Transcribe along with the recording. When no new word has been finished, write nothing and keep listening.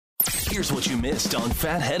Here's what you missed on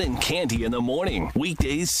Phathead and Cande in the morning.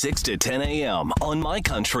 Weekdays 6 to 10 a.m. on My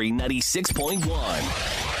Country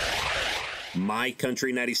 96.1. My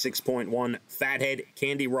Country 96.1, Phathead,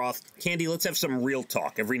 Cande Roth. Cande, let's have some real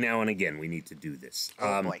talk. Every now and again, we need to do this.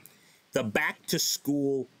 Boy. The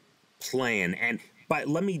back-to-school plan, but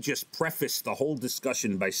let me just preface the whole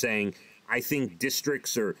discussion by saying I think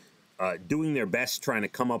districts are doing their best trying to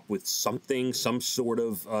come up with something, some sort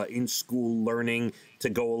of in-school learning to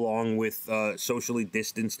go along with socially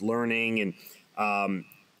distanced learning. And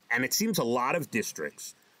it seems a lot of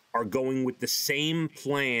districts are going with the same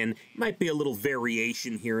plan. Might be a little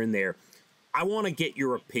variation here and there. I want to get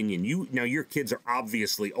your opinion. Now, your kids are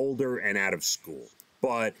obviously older and out of school,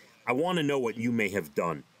 but I want to know what you may have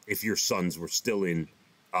done if your sons were still in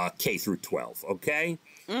K through 12, okay?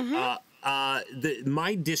 Mm-hmm.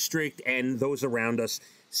 My district and those around us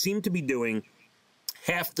seem to be doing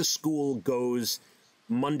half the school goes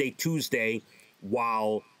Monday, Tuesday,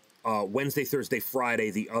 while Wednesday, Thursday,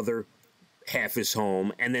 Friday, the other half is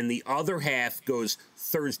home, and then the other half goes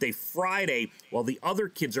Thursday, Friday, while the other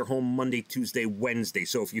kids are home Monday, Tuesday, Wednesday.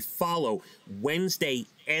 So if you follow, Wednesday,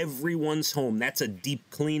 everyone's home. That's a deep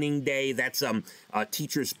cleaning day. That's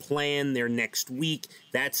teachers plan their next week.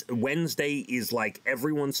 That's Wednesday is like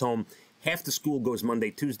everyone's home. Half the school goes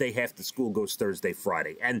Monday, Tuesday, half the school goes Thursday,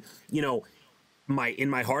 Friday. And, you know, in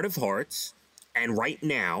my heart of hearts, and right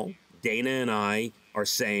now, Dana and I are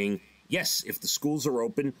saying, yes, if the schools are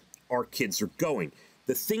open, our kids are going.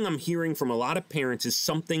 The thing I'm hearing from a lot of parents is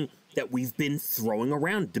something that we've been throwing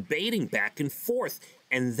around, debating back and forth,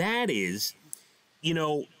 and that is, you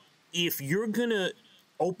know, if you're going to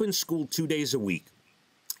open school 2 days a week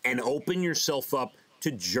and open yourself up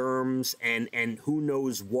to germs and who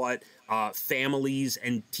knows what, families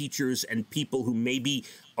and teachers and people who maybe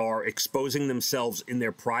are exposing themselves in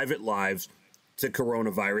their private lives to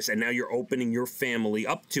coronavirus, and now you're opening your family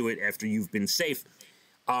up to it after you've been safe,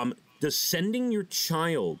 does sending your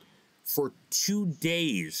child for 2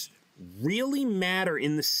 days really matter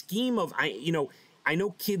in the scheme of, I know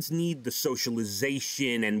kids need the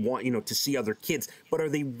socialization and want, to see other kids, but are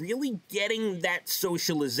they really getting that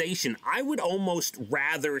socialization? I would almost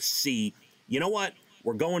rather see, you know what,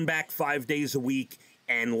 we're going back 5 days a week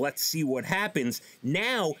and let's see what happens.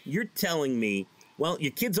 Now you're telling me, well,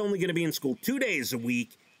 your kid's only going to be in school 2 days a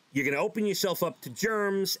week. You're going to open yourself up to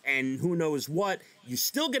germs and who knows what. You're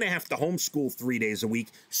still going to have to homeschool 3 days a week.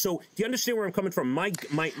 So do you understand where I'm coming from? I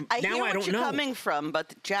hear what you're coming from,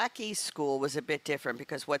 but Jackie's school was a bit different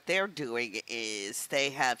because what they're doing is they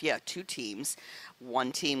have, two teams.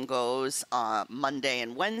 One team goes Monday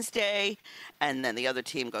and Wednesday, and then the other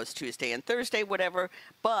team goes Tuesday and Thursday, whatever.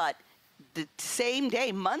 But the same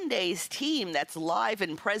day, Monday's team that's live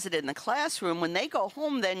and present in the classroom, when they go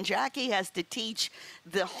home, then Jackie has to teach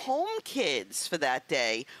the home kids for that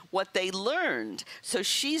day what they learned. So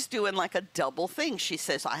she's doing like a double thing. She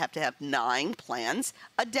says, I have to have 9 plans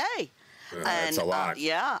a day. That's a lot.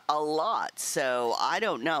 Yeah, a lot. So I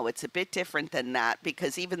don't know. It's a bit different than that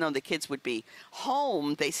because even though the kids would be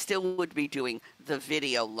home, they still would be doing the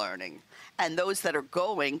video learning. And those that are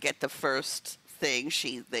going get the first thing.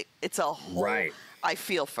 It's a whole, right. I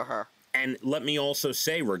feel for her. And let me also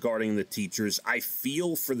say regarding the teachers, I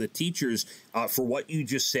feel for the teachers for what you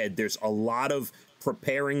just said. There's a lot of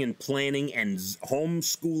preparing and planning and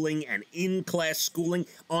homeschooling and in-class schooling,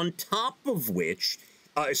 on top of which,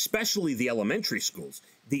 especially the elementary schools,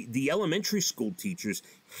 the elementary school teachers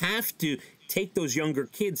have to take those younger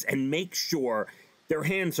kids and make sure their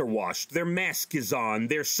hands are washed, their mask is on,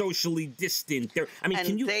 they're socially distant.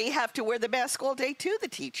 They have to wear the mask all day too, the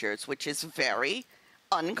teachers, which is very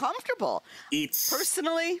uncomfortable.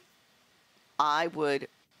 Personally, I would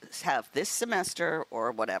have this semester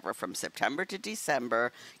or whatever from September to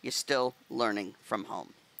December, you're still learning from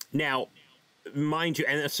home. Now, mind you,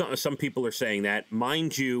 and some people are saying that,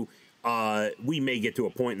 mind you, we may get to a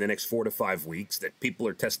point in the next 4 to 5 weeks that people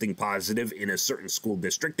are testing positive in a certain school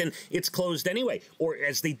district and it's closed anyway. Or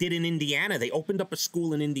as they did in Indiana, they opened up a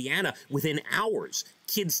school in Indiana within hours.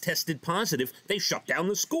 Kids tested positive. They shut down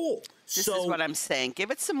the school. This is what I'm saying. Give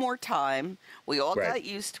it some more time. We all got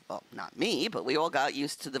used to, well, not me, but we all got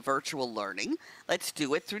used to the virtual learning. Let's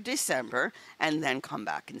do it through December and then come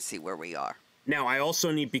back and see where we are. Now, I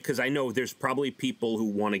also need, because I know there's probably people who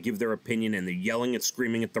want to give their opinion and they're yelling and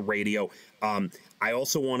screaming at the radio. I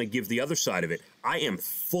also want to give the other side of it. I am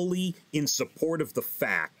fully in support of the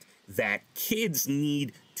fact that kids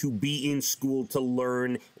need to be in school, to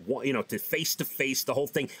learn, to face-to-face, the whole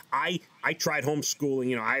thing. I tried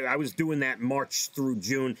homeschooling. I was doing that March through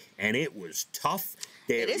June, and it was tough.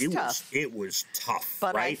 It tough. It was tough,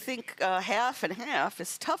 but right? I think half and half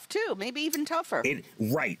is tough, too. Maybe even tougher.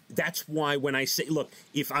 Right. That's why when I say, look,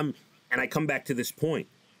 and I come back to this point,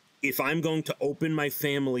 if I'm going to open my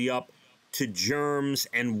family up to germs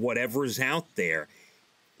and whatever's out there,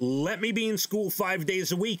 let me be in school 5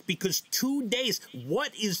 days a week, because 2 days,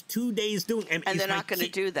 what is 2 days doing? And they're not going to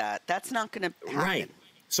do that. That's not going to happen. Right.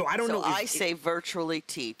 So I don't know. I say virtually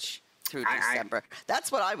teach through December.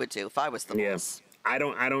 That's what I would do if I was the boss. I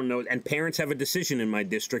don't know. And parents have a decision in my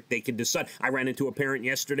district. They can decide. I ran into a parent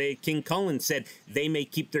yesterday at King Cullen, said they may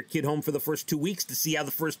keep their kid home for the first 2 weeks to see how the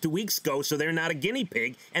first 2 weeks go, so they're not a guinea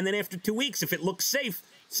pig. And then after 2 weeks, if it looks safe,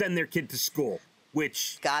 send their kid to school.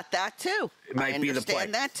 Which got that too. Might be the play. I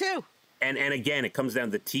understand that too. And again, it comes down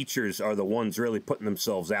to the teachers are the ones really putting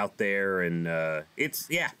themselves out there, and it's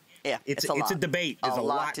a debate. There's a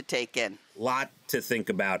lot to take in, lot to think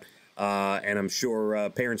about, and I'm sure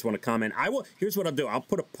parents want to comment. Here's what I'll do. I'll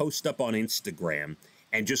put a post up on Instagram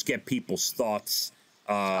and just get people's thoughts.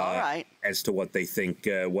 All right. As to what they think,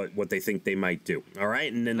 what they think they might do. All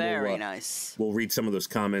right, and then nice. We'll read some of those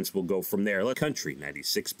comments. We'll go from there. Country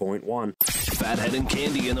 96.1. Phathead and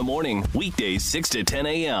Cande in the morning, weekdays 6 to 10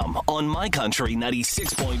 a.m. on My Country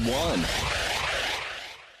 96.1.